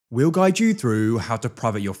We'll guide you through how to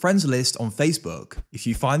private your friends list on Facebook. If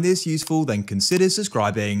you find this useful, then consider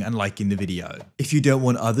subscribing and liking the video. If you don't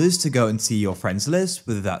want others to go and see your friends list,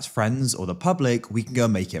 whether that's friends or the public, we can go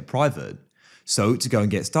and make it private. So to go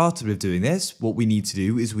and get started with doing this, what we need to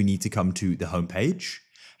do is we need to come to the home page,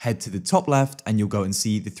 head to the top left, and you'll go and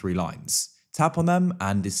see the three lines. Tap on them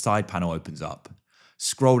and this side panel opens up.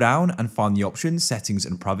 Scroll down and find the option Settings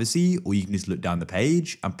and Privacy, or you can just look down the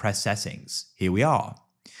page and press Settings. Here we are.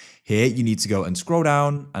 Here you need to go and scroll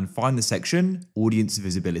down and find the section Audience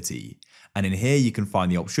Visibility. And in here you can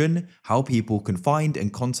find the option How people can find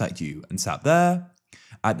and contact you, and tap there.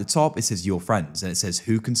 At the top it says Your Friends and it says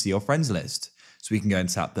Who can see your friends list. So we can go and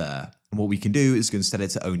tap there. And what we can do is go and set it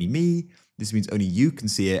to only me. This means only you can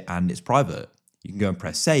see it and it's private. You can go and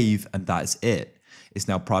press save and that's it. It's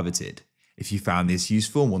now privated. If you found this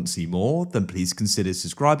useful and want to see more, then please consider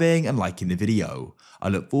subscribing and liking the video. I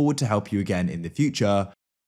look forward to help you again in the future.